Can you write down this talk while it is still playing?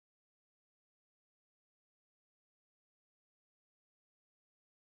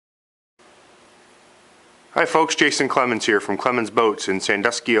Hi folks, Jason Clemons here from Clemons Boats in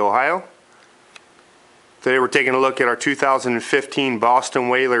Sandusky, Ohio. Today we're taking a look at our 2015 Boston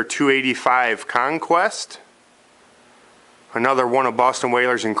Whaler 285 Conquest. Another one of Boston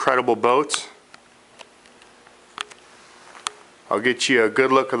Whaler's incredible boats. I'll get you a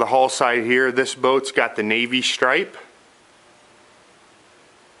good look of the hull side here. This boat's got the navy stripe.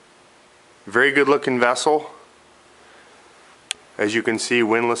 Very good looking vessel. As you can see,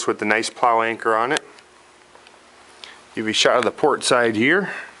 windlass with the nice plow anchor on it. Give you a shot of the port side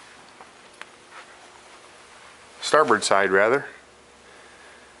here. Starboard side rather.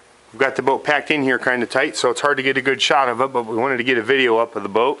 We've got the boat packed in here kind of tight, so it's hard to get a good shot of it, but we wanted to get a video up of the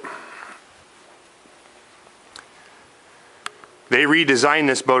boat. They redesigned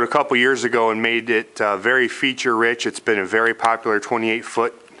this boat a couple years ago and made it very feature rich. It's been a very popular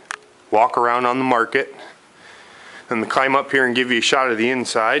 28-foot walk around on the market. And to climb up here and give you a shot of the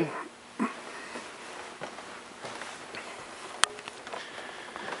inside.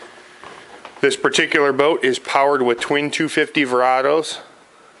 This particular boat is powered with twin 250 Verados.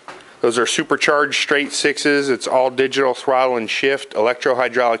 Those are supercharged straight sixes. It's all digital throttle and shift,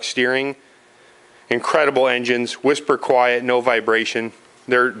 electro-hydraulic steering. Incredible engines, whisper quiet, no vibration.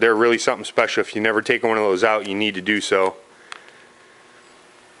 They're really something special. If you never take one of those out, you need to do so.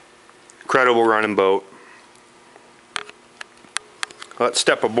 Incredible running boat. Let's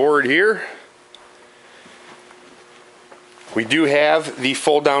step aboard here. We do have the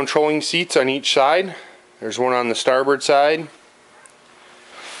fold down trolling seats on each side. There's one on the starboard side,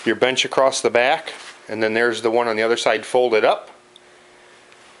 your bench across the back, and then there's the one on the other side folded up.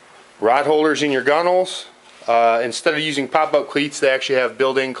 Rod holders in your gunnels. Instead of using pop-up cleats, they actually have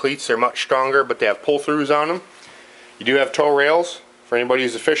built-in cleats. They're much stronger, but they have pull-throughs on them. You do have tow rails for anybody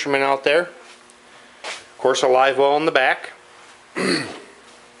who's a fisherman out there. Of course, a live well in the back.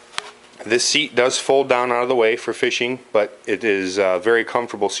 This seat does fold down out of the way for fishing, but it is a very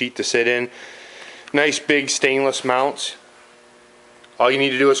comfortable seat to sit in. Nice big stainless mounts. All you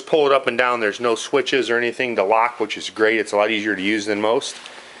need to do is pull it up and down. There's no switches or anything to lock, which is great. It's a lot easier to use than most.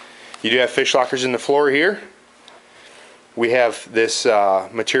 You do have fish lockers in the floor here. We have this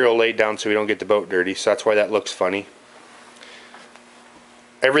material laid down so we don't get the boat dirty, so that's why that looks funny.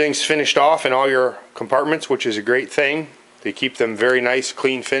 Everything's finished off in all your compartments, which is a great thing. They keep them very nice,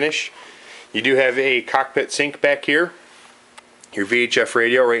 clean finish. You do have a cockpit sink back here. Your VHF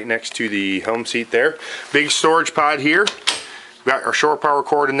radio right next to the helm seat there. Big storage pod here. We've got our shore power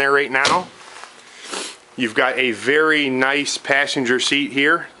cord in there right now. You've got a very nice passenger seat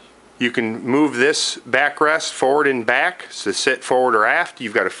here. You can move this backrest forward and back to sit forward or aft.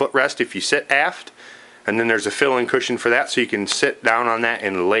 You've got a footrest if you sit aft. And then there's a fill-in cushion for that so you can sit down on that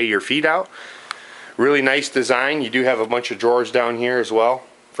and lay your feet out. Really nice design. You do have a bunch of drawers down here as well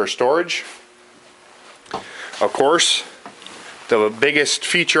for storage. Of course, the biggest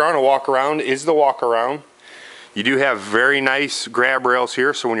feature on a walk around is the walk around. You do have very nice grab rails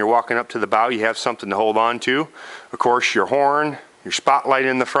here, so when you're walking up to the bow you have something to hold on to. Of course, your horn, your spotlight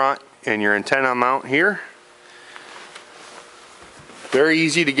in the front, and your antenna mount here. Very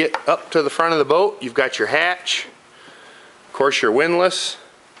easy to get up to the front of the boat. You've got your hatch, of course your windlass.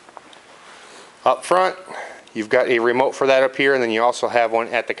 Up front, you've got a remote for that up here, and then you also have one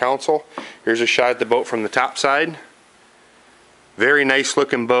at the console. Here's a shot at the boat from the top side. Very nice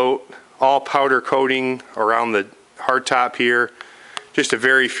looking boat, all powder coating around the hardtop here. Just a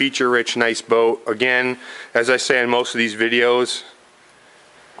very feature rich, nice boat. Again, as I say in most of these videos,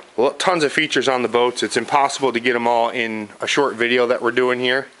 tons of features on the boats. It's impossible to get them all in a short video that we're doing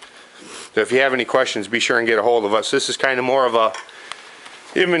here. So if you have any questions, be sure and get a hold of us. This is kind of more of a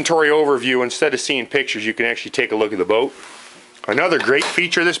inventory overview. Instead of seeing pictures, you can actually take a look at the boat. Another great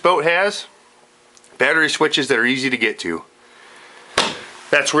feature this boat has, battery switches that are easy to get to.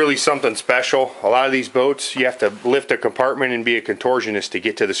 That's really something special. A lot of these boats, you have to lift a compartment and be a contortionist to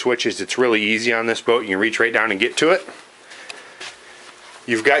get to the switches. It's really easy on this boat. You can reach right down and get to it.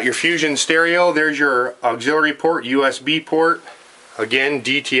 You've got your Fusion stereo. There's your auxiliary port, USB port. Again,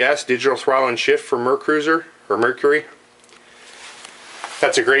 DTS, digital throttle and shift for Mercury.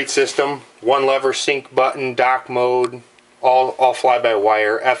 That's a great system. One lever sync button, dock mode, all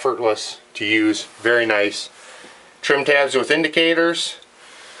fly-by-wire, effortless to use, very nice. Trim tabs with indicators.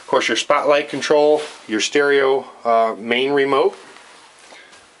 Of course, your spotlight control, your stereo main remote.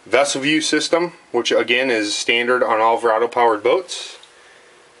 Vessel view system, which again is standard on all Verado powered boats.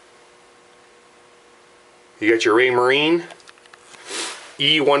 You got your Raymarine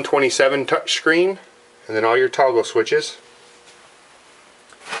E127 touchscreen, and then all your toggle switches.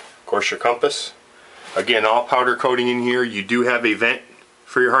 Of course, your compass. Again, all powder coating in here. You do have a vent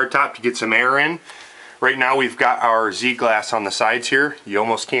for your hardtop to get some air in. Right now we've got our Z glass on the sides here. You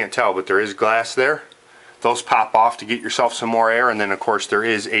almost can't tell, but there is glass there. Those pop off to get yourself some more air, and then of course there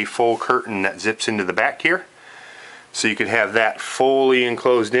is a full curtain that zips into the back here. So you can have that fully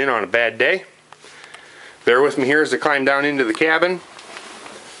enclosed in on a bad day. Bear with me here as I climb down into the cabin.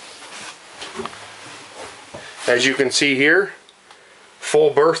 As you can see here, full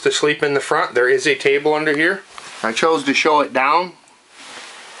berth to sleep in the front. There is a table under here. I chose to show it down,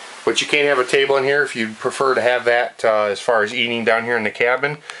 but you can't have a table in here if you prefer to have that as far as eating down here in the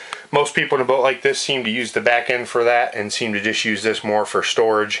cabin. Most people in a boat like this seem to use the back end for that and seem to just use this more for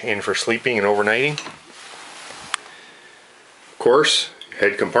storage and for sleeping and overnighting. Of course,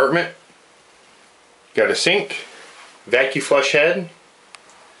 head compartment. Got a sink, vacuum flush head.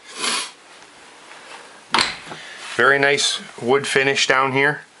 Very nice wood finish down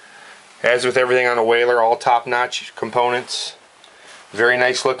here. As with everything on a whaler, all top-notch components. Very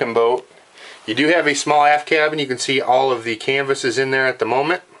nice looking boat. You do have a small aft cabin. You can see all of the canvas is in there at the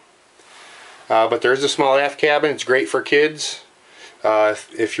moment. But there is a small aft cabin. It's great for kids.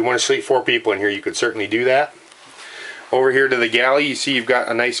 If you want to sleep 4 people in here, you could certainly do that. Over here to the galley, you see you've got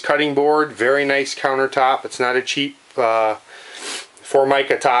a nice cutting board, very nice countertop. It's not a cheap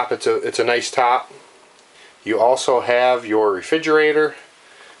Formica top. It's a nice top. You also have your refrigerator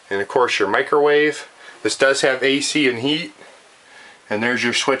and of course your microwave. This does have AC and heat, and there's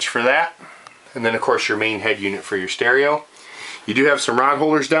your switch for that. And then of course your main head unit for your stereo. You do have some rod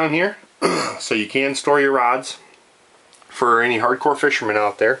holders down here, so you can store your rods for any hardcore fishermen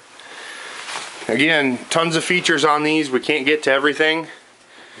out there. Again, tons of features on these. We can't get to everything.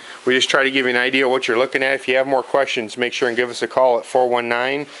 We just try to give you an idea of what you're looking at. If you have more questions, make sure and give us a call at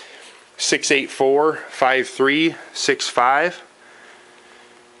 419-684-5365.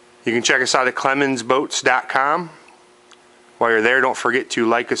 You can check us out at clemonsboats.com. While you're there, don't forget to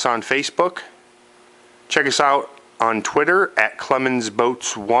like us on Facebook. Check us out on Twitter at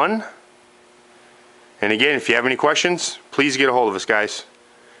ClemonsBoats1. And again, if you have any questions, please get a hold of us, guys.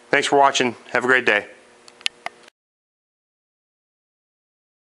 Thanks for watching. Have a great day.